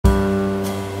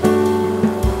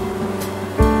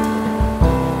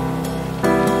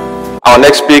Our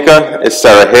next speaker is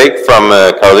Sara Ha from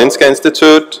Karolinska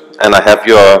Institutet, and I have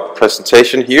your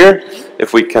presentation here.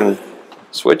 If we can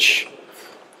switch,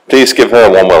 please give her a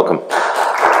warm welcome.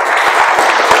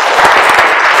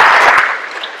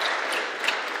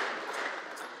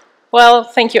 Well,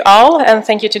 thank you all, and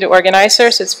thank you to the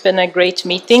organizers. It's been a great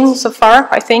meeting so far,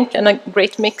 I think, and a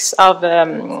great mix of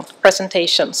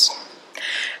presentations.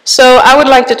 So I would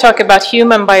like to talk about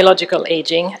human biological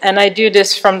aging, and I do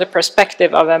this from the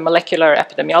perspective of a molecular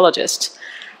epidemiologist.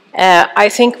 I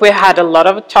think we had a lot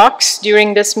of talks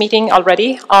during this meeting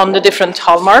already on the different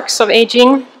hallmarks of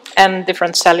aging and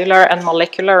different cellular and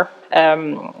molecular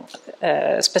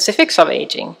specifics of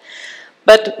aging.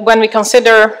 But when we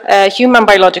consider human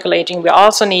biological aging, we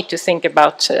also need to think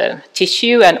about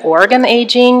tissue and organ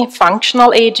aging,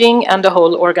 functional aging, and the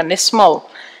whole organismal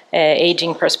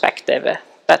aging perspective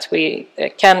that we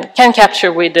can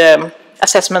capture with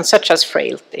assessments such as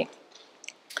frailty.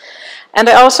 And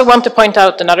I also want to point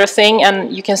out another thing,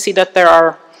 and you can see that there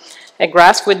are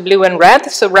graphs with blue and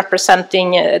red, so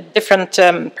representing different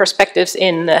perspectives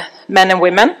in men and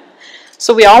women.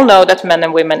 So we all know that men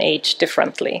and women age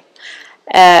differently.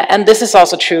 And this is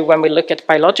also true when we look at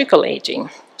biological aging.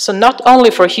 So not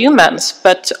only for humans,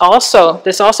 but also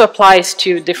this also applies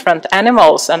to different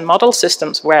animals and model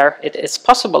systems where it is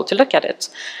possible to look at it.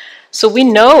 So we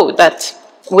know that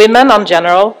women in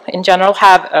general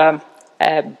have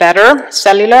a better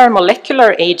cellular and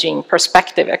molecular aging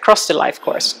perspective across the life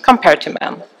course compared to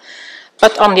men.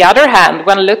 But on the other hand,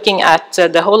 when looking at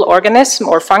the whole organism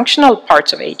or functional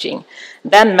parts of aging,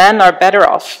 then men are better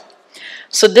off.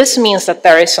 So this means that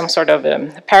there is some sort of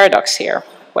paradox here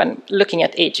when looking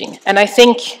at aging. And I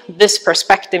think this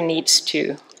perspective needs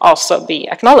to also be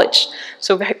acknowledged.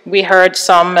 So we heard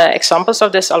some examples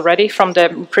of this already from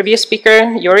the previous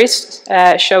speaker, Joris,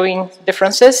 showing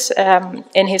differences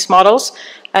in his models,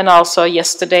 and also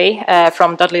yesterday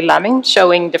from Dudley Lamming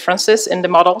showing differences in the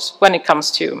models when it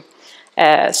comes to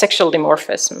sexual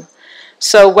dimorphism.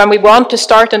 So when we want to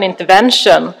start an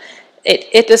intervention,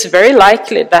 it is very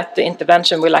likely that the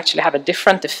intervention will actually have a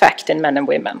different effect in men and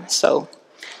women. So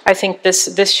I think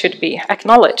this should be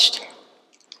acknowledged.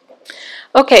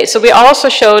 Okay, so we also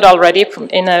showed already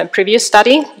in a previous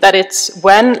study that it's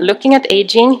when looking at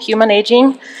aging, human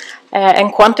aging,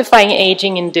 and quantifying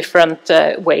aging in different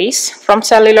ways, from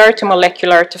cellular to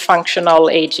molecular to functional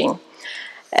aging.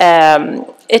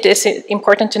 It is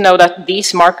important to know that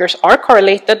these markers are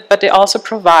correlated, but they also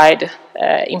provide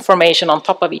information on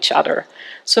top of each other.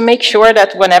 So make sure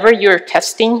that whenever you're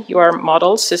testing your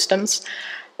model systems,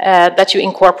 that you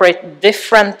incorporate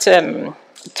different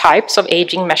types of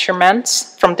aging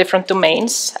measurements from different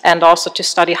domains, and also to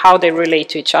study how they relate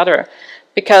to each other.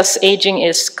 Because aging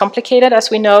is complicated,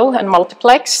 as we know, and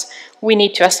multiplex, we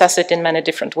need to assess it in many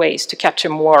different ways to capture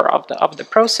more of the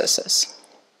processes.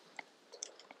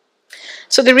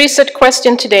 So the research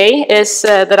question today is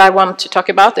that I want to talk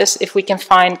about is if we can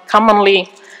find commonly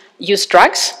used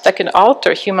drugs that can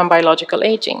alter human biological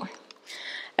aging.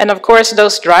 And of course,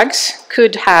 those drugs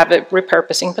could have a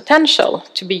repurposing potential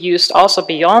to be used also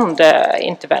beyond the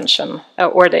intervention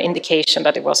or the indication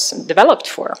that it was developed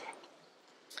for.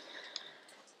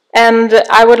 And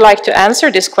I would like to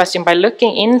answer this question by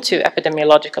looking into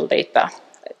epidemiological data.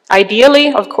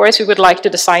 Ideally, of course, we would like to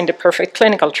design the perfect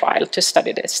clinical trial to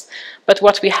study this. But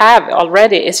what we have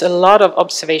already is a lot of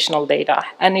observational data.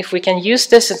 And if we can use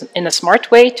this in a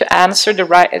smart way to ask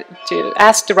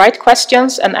the right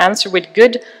questions and answer with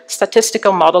good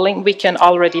statistical modeling, we can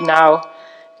already now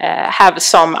have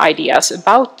some ideas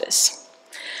about this.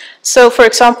 So, for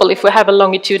example, if we have a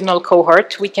longitudinal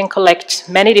cohort, we can collect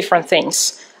many different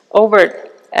things over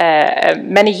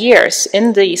many years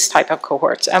in these type of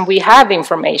cohorts, and we have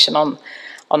information on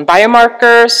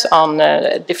biomarkers, on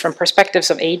different perspectives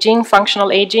of aging,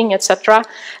 functional aging, etc.,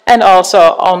 and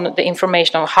also on the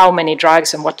information on how many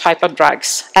drugs and what type of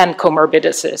drugs and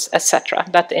comorbidities, etc.,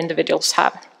 that the individuals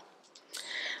have.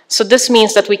 So this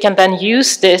means that we can then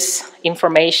use this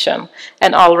information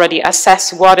and already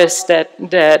assess what is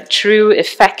the true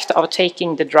effect of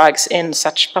taking the drugs in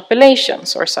such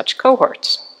populations or such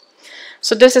cohorts.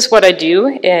 So this is what I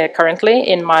do currently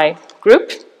in my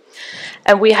group.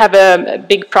 And we have a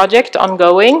big project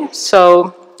ongoing.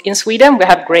 So in Sweden, we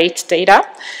have great data.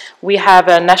 We have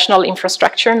a national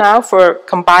infrastructure now for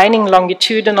combining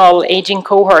longitudinal aging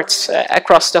cohorts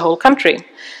across the whole country.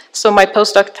 So my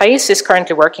postdoc Thais is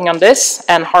currently working on this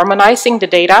and harmonizing the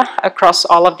data across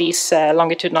all of these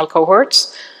longitudinal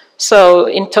cohorts. So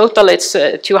in total, it's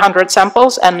 200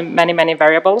 samples and many, many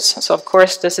variables. So of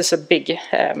course, this is a big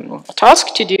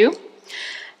task to do,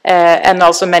 and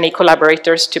also many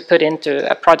collaborators to put into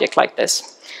a project like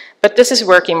this. But this is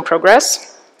work in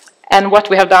progress. And what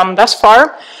we have done thus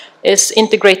far is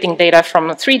integrating data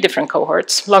from 3 different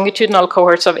cohorts, longitudinal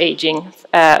cohorts of aging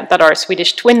that are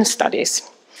Swedish twin studies.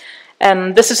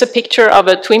 And this is a picture of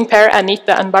a twin pair,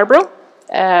 Anita and Barbro.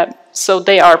 So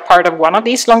they are part of one of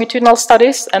these longitudinal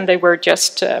studies, and they were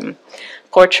just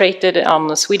portrayed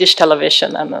on Swedish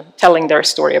television and telling their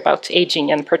story about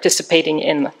aging and participating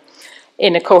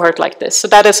in a cohort like this. So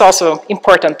that is also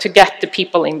important to get the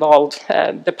people involved,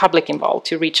 the public involved,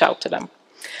 to reach out to them.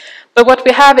 But what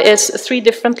we have is 3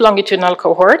 different longitudinal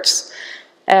cohorts.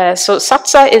 So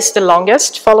SATSA is the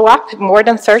longest follow-up, more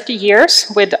than 30 years,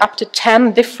 with up to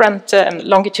 10 different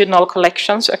longitudinal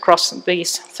collections across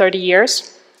these 30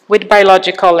 years, with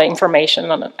biological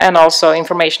information and also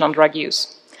information on drug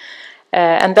use.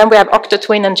 And then we have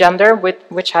Octotwin and Gender,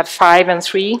 which have 5 and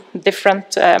 3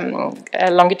 different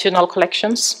longitudinal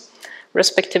collections,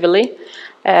 respectively.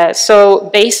 So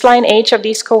baseline age of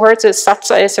these cohorts is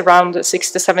SATSA is around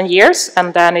 6 to 7 years,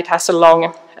 and then it has a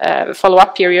long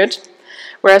follow-up period.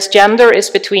 Whereas Gender is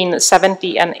between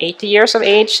 70 and 80 years of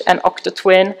age, and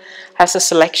Octotwin has a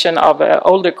selection of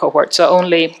older cohorts, so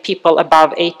only people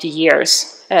above 80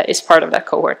 years is part of that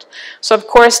cohort. So of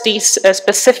course these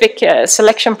specific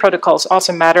selection protocols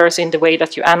also matters in the way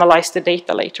that you analyze the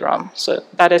data later on. So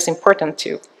that is important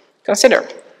to consider.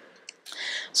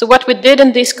 So what we did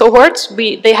in these cohorts,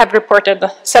 they have reported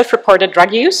self-reported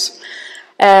drug use,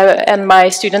 and my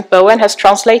student Bowen has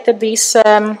translated these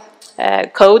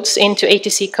codes into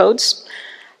ATC codes.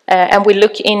 And we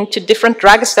look into different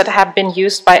drugs that have been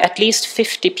used by at least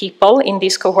 50 people in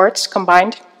these cohorts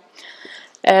combined.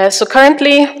 So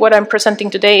currently, what I'm presenting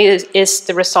today is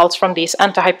the results from these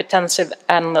antihypertensive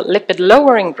and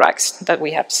lipid-lowering drugs that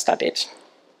we have studied.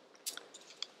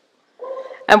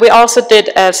 And we also did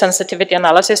a sensitivity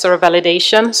analysis or a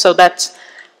validation so that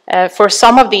for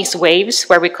some of these waves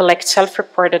where we collect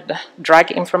self-reported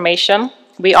drug information,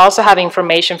 we also have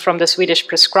information from the Swedish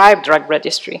prescribed drug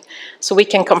registry. So we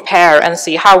can compare and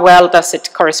see how well does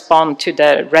it correspond to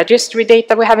the registry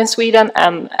data we have in Sweden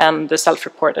and the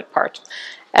self-reported part.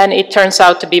 And it turns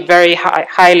out to be very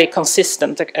highly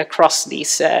consistent across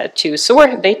these 2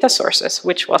 data sources,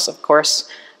 which was, of course,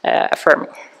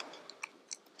 affirming.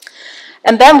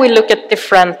 And then we look at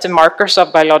different markers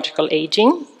of biological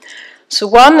aging. So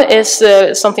one is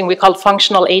something we call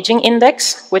functional aging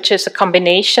index, which is a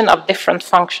combination of different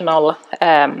functional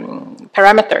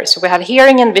parameters. So we have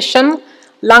hearing and vision,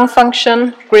 lung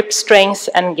function, grip strength,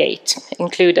 and gait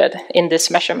included in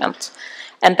this measurement.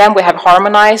 And then we have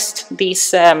harmonized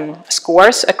these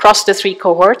scores across the 3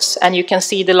 cohorts, and you can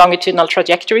see the longitudinal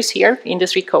trajectories here in the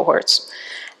 3 cohorts.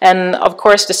 And of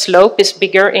course the slope is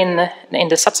bigger in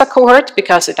the SATSA cohort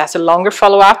because it has a longer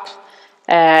follow-up,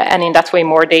 and in that way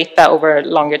more data over a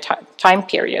longer time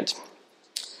period.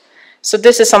 So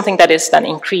this is something that is then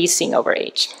increasing over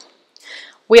age.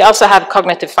 We also have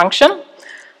cognitive function,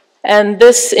 and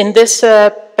in this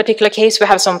particular case we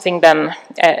have something then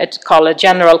it's called a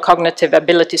general cognitive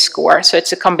ability score. So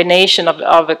it's a combination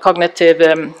of cognitive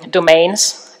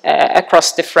domains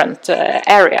across different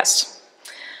areas.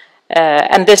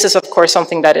 And this is of course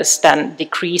something that is then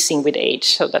decreasing with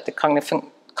age, so that the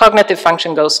cognitive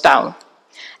function goes down.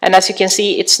 And as you can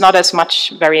see, it's not as much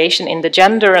variation in the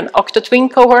Gender and Octotwin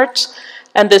cohorts,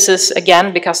 and this is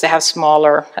again because they have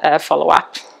smaller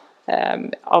follow-up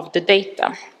of the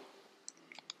data.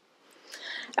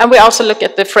 And we also look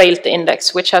at the frailty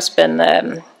index, which has been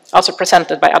also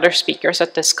presented by other speakers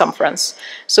at this conference.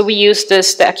 So we use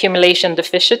the accumulation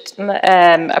deficit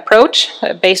approach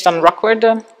based on Rockwood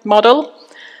model.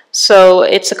 So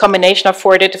it's a combination of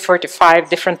 40 to 45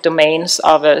 different domains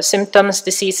of symptoms,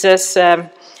 diseases,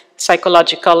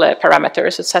 psychological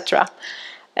parameters, etc.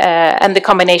 And the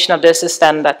combination of this is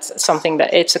then something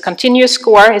that it's a continuous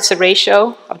score, it's a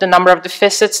ratio of the number of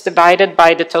deficits divided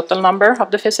by the total number of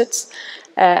deficits.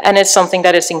 And it's something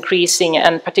that is increasing,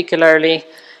 and particularly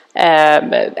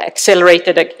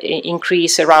accelerated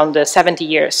increase around 70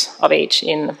 years of age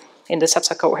in the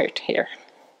SATSA cohort here.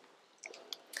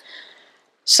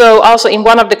 So also in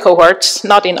one of the cohorts,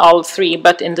 not in all 3,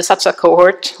 but in the SATSA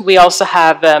cohort, we also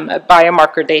have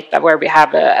biomarker data where we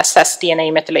have assessed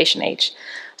DNA methylation age.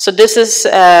 So this is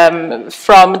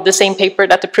from the same paper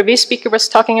that the previous speaker was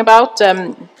talking about,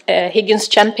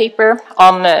 Higgins-Chen paper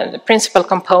on principal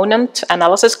component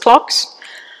analysis clocks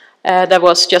that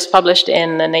was just published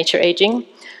in Nature Aging.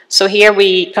 So here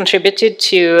we contributed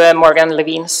to Morgan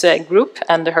Levine's group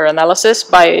and her analysis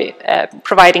by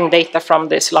providing data from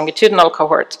this longitudinal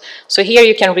cohort. So here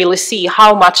you can really see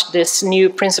how much this new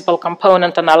principal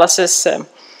component analysis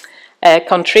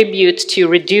contribute to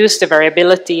reduce the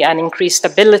variability and increase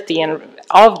stability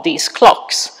of these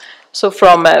clocks. So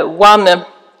from one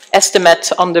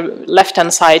estimate on the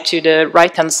left-hand side to the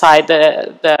right-hand side,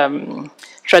 the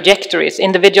trajectories,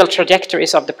 individual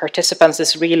trajectories of the participants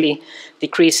is really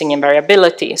decreasing in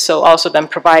variability. So also then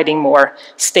providing more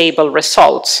stable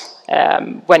results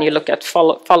when you look at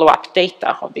follow-up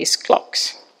data of these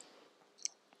clocks.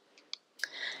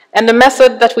 And the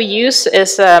method that we use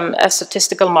is a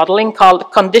statistical modeling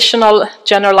called conditional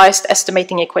generalized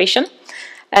estimating equation.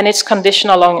 And it's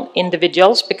conditional on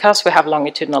individuals because we have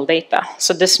longitudinal data.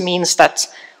 So this means that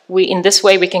in this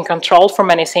way we can control for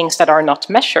many things that are not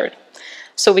measured.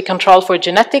 So we control for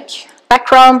genetic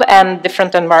background and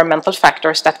different environmental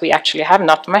factors that we actually have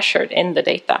not measured in the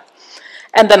data.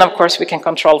 And then of course we can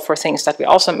control for things that we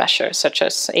also measure, such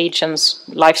as age and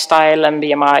lifestyle and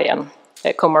BMI and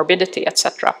comorbidity,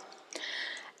 etc.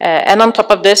 And on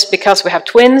top of this, because we have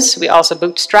twins, we also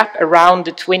bootstrap around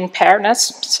the twin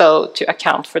pairness, so to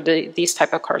account for these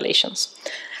type of correlations.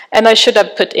 And I should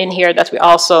have put in here that we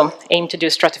also aim to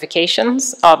do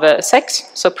stratifications of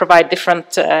sex, so provide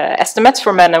different estimates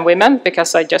for men and women,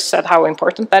 because I just said how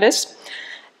important that is.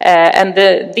 And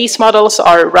these models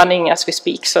are running as we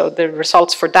speak, so the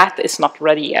results for that is not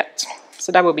ready yet.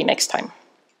 So that will be next time.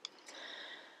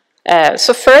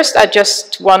 So first, I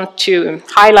just want to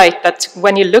highlight that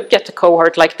when you look at a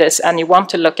cohort like this and you want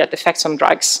to look at effects on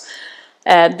drugs,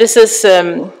 this is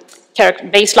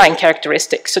baseline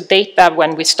characteristics, so data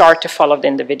when we start to follow the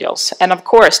individuals. And of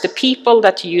course, the people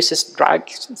that uses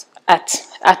drugs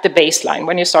at the baseline,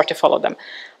 when you start to follow them,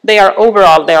 they are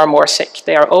overall, they are more sick.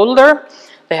 They are older,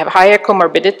 they have higher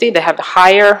comorbidity, they have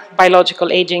higher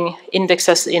biological aging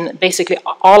indexes in basically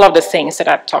all of the things that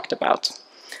I've talked about.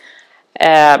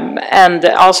 And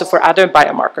also for other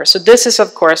biomarkers. So this is,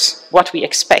 of course, what we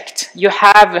expect. You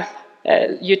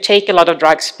take a lot of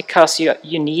drugs because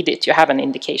you need it. You have an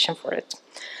indication for it.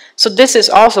 So this is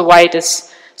also why it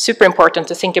is super important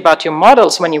to think about your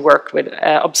models when you work with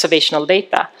observational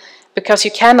data, because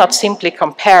you cannot simply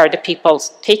compare the people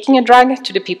taking a drug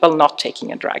to the people not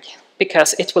taking a drug,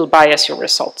 because it will bias your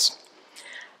results.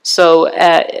 So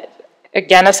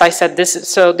again, as I said, this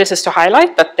is to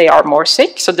highlight that they are more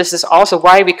sick. So this is also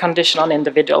why we condition on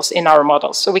individuals in our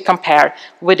models. So we compare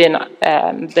within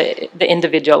the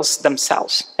individuals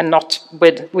themselves, and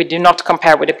we do not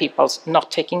compare with the people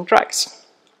not taking drugs.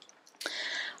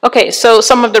 Okay, so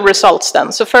some of the results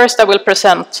then. So first I will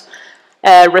present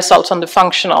results on the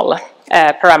functional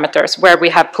parameters, where we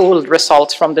have pooled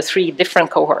results from the 3 different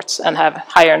cohorts and have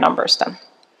higher numbers then.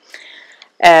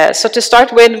 So to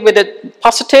start with a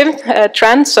positive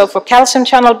trend, so for calcium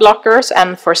channel blockers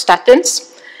and for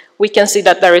statins, we can see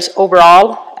that there is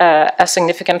overall a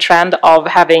significant trend of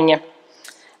having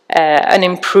an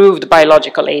improved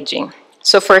biological aging.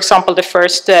 So for example, the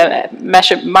first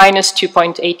measure, minus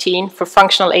 2.18 for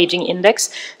functional aging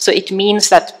index. So it means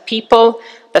that people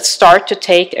that start to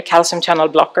take a calcium channel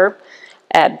blocker,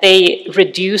 they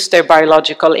reduce their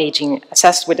biological aging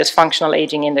assessed with this functional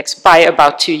aging index by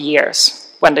about 2 years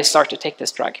when they start to take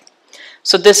this drug.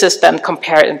 So this is then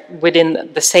compared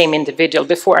within the same individual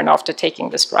before and after taking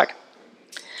this drug.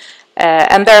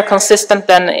 And there are consistent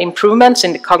then improvements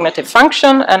in the cognitive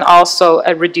function and also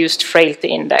a reduced frailty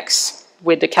index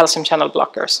with the calcium channel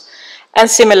blockers. And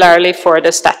similarly for the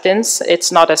statins,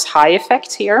 it's not as high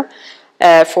effect here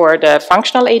for the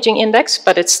functional aging index,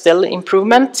 but it's still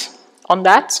improvement on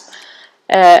that.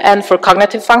 And for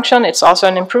cognitive function, it's also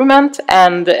an improvement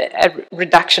and a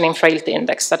reduction in frailty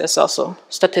index that is also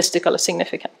statistically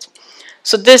significant.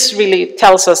 So this really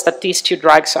tells us that these 2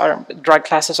 drug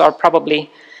classes are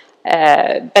probably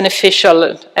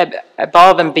beneficial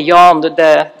above and beyond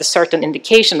the certain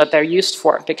indication that they're used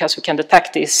for, because we can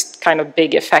detect these kind of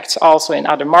big effects also in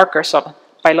other markers of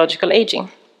biological aging.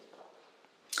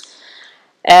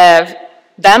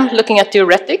 Then, looking at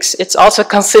diuretics, it's also a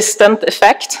consistent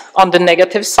effect on the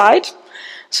negative side.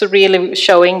 So really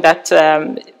showing that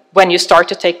when you start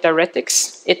to take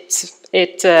diuretics,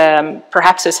 it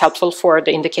perhaps is helpful for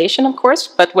the indication, of course,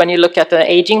 but when you look at the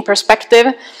aging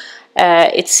perspective,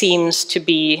 it seems to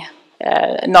be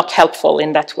not helpful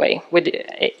in that way, with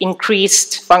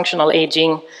increased functional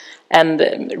aging and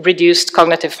reduced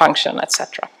cognitive function,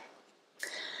 etc.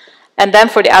 And then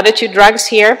for the other 2 drugs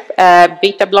here,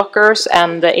 beta blockers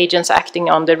and the agents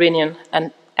acting on the renin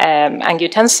and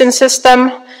angiotensin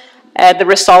system, the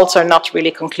results are not really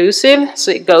conclusive,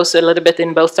 so it goes a little bit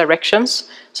in both directions.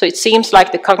 So it seems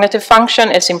like the cognitive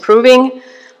function is improving,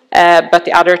 but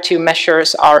the other 2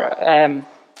 measures are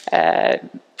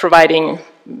providing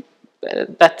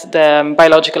that the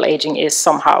biological aging is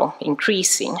somehow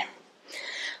increasing.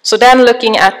 So then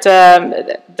looking at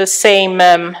the same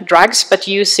drugs, but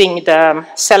using the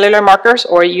cellular markers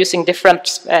or using different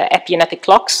epigenetic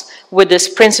clocks with this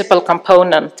principal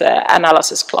component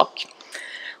analysis clock.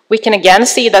 We can again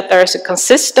see that there is a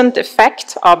consistent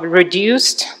effect of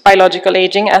reduced biological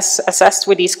aging as assessed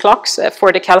with these clocks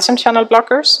for the calcium channel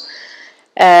blockers,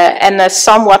 and a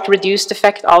somewhat reduced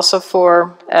effect also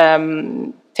for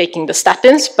taking the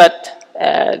statins, but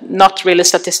not really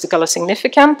statistically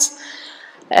significant.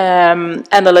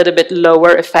 And a little bit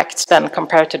lower effects than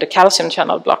compared to the calcium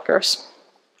channel blockers.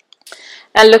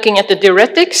 And looking at the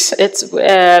diuretics, it's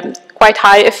quite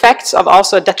high effects of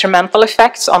also detrimental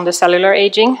effects on the cellular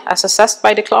aging as assessed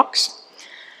by the clocks.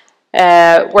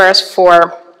 Whereas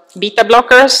for beta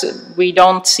blockers, we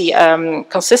don't see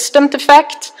consistent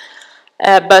effect,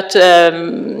 but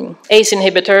ACE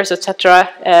inhibitors,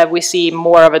 etc., we see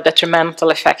more of a detrimental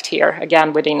effect here,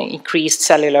 again with an increased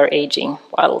cellular aging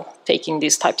while taking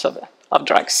these types of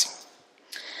drugs.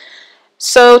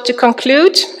 So to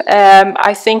conclude,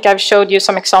 I think I've showed you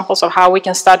some examples of how we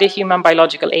can study human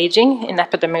biological aging in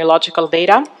epidemiological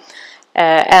data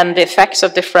and the effects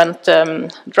of different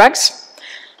drugs.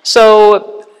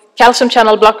 So calcium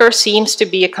channel blocker seems to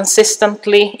be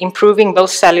consistently improving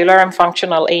both cellular and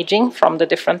functional aging from the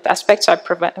different aspects I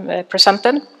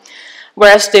presented.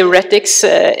 Whereas diuretics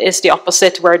is the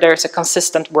opposite, where there's a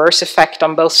consistent worse effect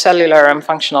on both cellular and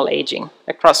functional aging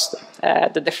across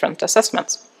the different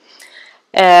assessments.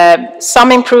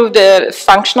 Some improved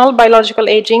functional biological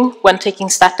aging when taking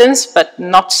statins, but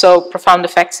not so profound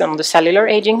effects on the cellular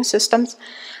aging systems.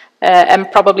 And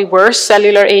probably worse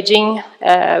cellular aging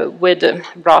with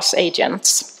ROS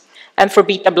agents. And for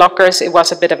beta blockers, it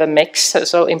was a bit of a mix,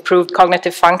 so improved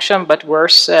cognitive function, but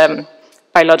worse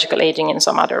biological aging in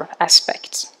some other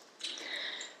aspects.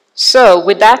 So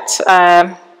with that,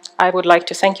 I would like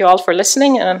to thank you all for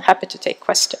listening, and I'm happy to take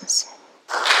questions.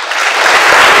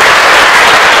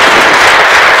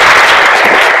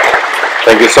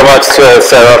 Thank you so much,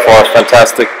 Sara, for a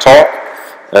fantastic talk.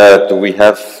 Do we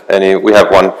have any? We have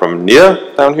one from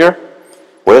Nia down here.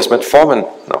 Where's metformin?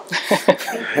 No.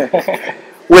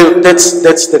 Well,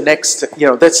 that's the next. You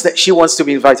know, she wants to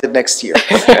be invited next year.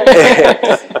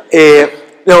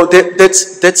 No,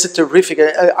 that's a terrific.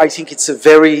 I think it's a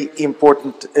very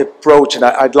important approach, and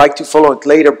I'd like to follow it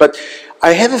later. But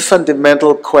I have a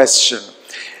fundamental question.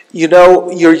 You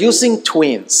know, you're using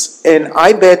twins, and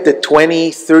I bet that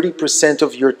 20–30%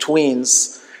 of your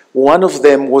twins, one of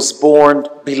them was born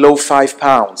below 5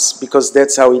 pounds, because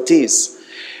that's how it is.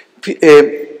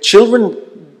 Children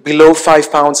below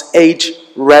 5 pounds age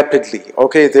rapidly.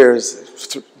 Okay, there's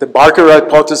the Barker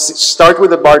hypothesis, start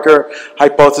with the Barker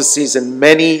hypothesis and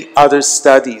many other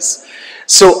studies.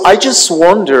 So I just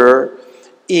wonder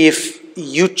if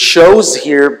you chose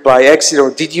here by accident,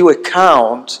 or did you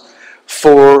account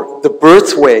for the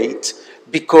birth weight,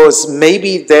 because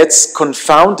maybe that's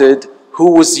confounded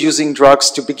who was using drugs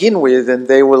to begin with, and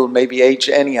they will maybe age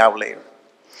anyhow later.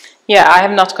 Yeah, I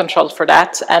have not controlled for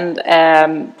that, and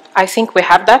I think we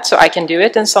have that, so I can do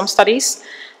it in some studies.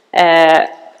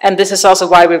 And this is also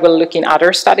why we will look in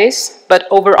other studies. But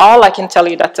overall, I can tell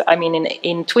you that, I mean,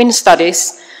 in twin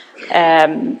studies,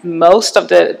 most of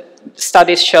the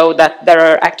studies show that there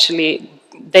are actually,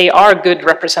 they are good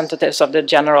representatives of the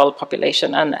general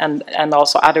population and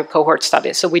also other cohort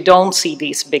studies. So we don't see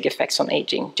these big effects on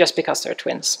aging just because they're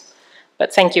twins.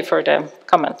 But thank you for the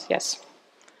comment, yes.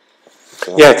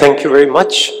 Yeah, thank you very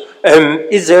much.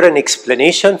 Is there an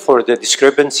explanation for the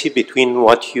discrepancy between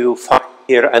what you find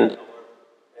here and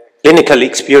clinical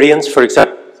experience, for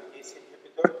example,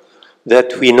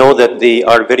 that we know that they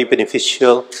are very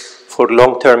beneficial for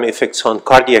long-term effects on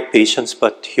cardiac patients,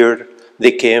 but here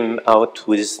they came out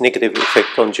with negative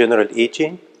effect on general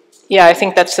aging? Yeah, I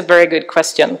think that's a very good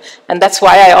question. And that's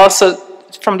why I also,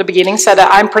 from the beginning, said that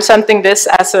I'm presenting this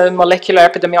as a molecular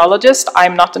epidemiologist.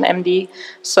 I'm not an MD,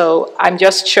 so I'm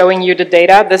just showing you the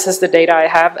data. This is the data I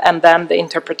have, and then the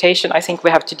interpretation, I think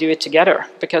we have to do it together,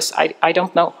 because I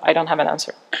don't know. I don't have an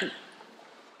answer.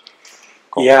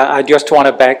 Cool. Yeah, I just want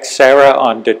to back Sara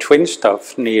on the twin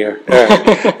stuff near.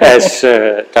 As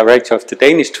director of the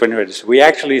Danish Twin Registry, we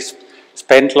actually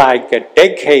spent like a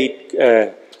decade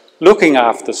looking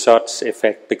after such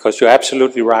effect, because you're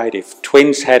absolutely right. If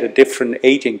twins had a different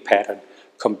aging pattern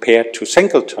compared to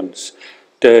singletons,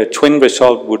 the twin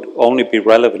result would only be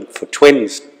relevant for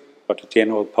twins, for the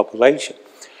general population.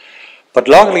 But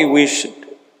luckily,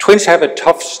 twins have a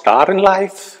tough start in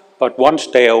life, but once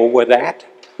they're over that,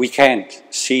 we can't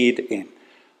see it in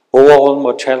overall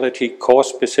mortality,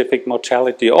 cause-specific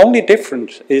mortality. The only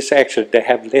difference is actually they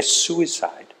have less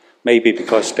suicide, maybe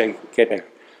because they get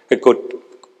a good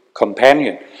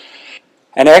companion.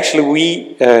 And actually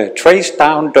we traced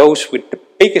down those with the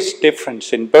biggest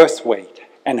difference in birth weight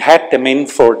and had them in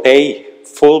for day,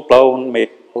 full-blown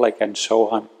metabolic and so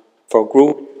on, for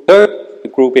group third, the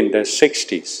group in the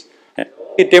 60s. And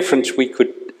the difference we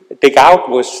could dig out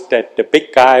was that the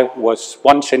big guy was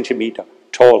 1 centimeter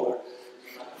taller.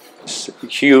 It's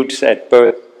huge at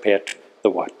birth compared to the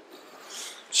one.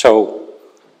 So,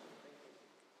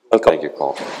 welcome. Thank you,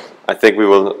 Paul. I think we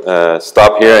will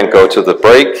stop here and go to the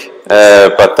break.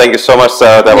 But thank you so much,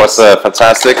 Sarah. That was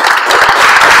fantastic.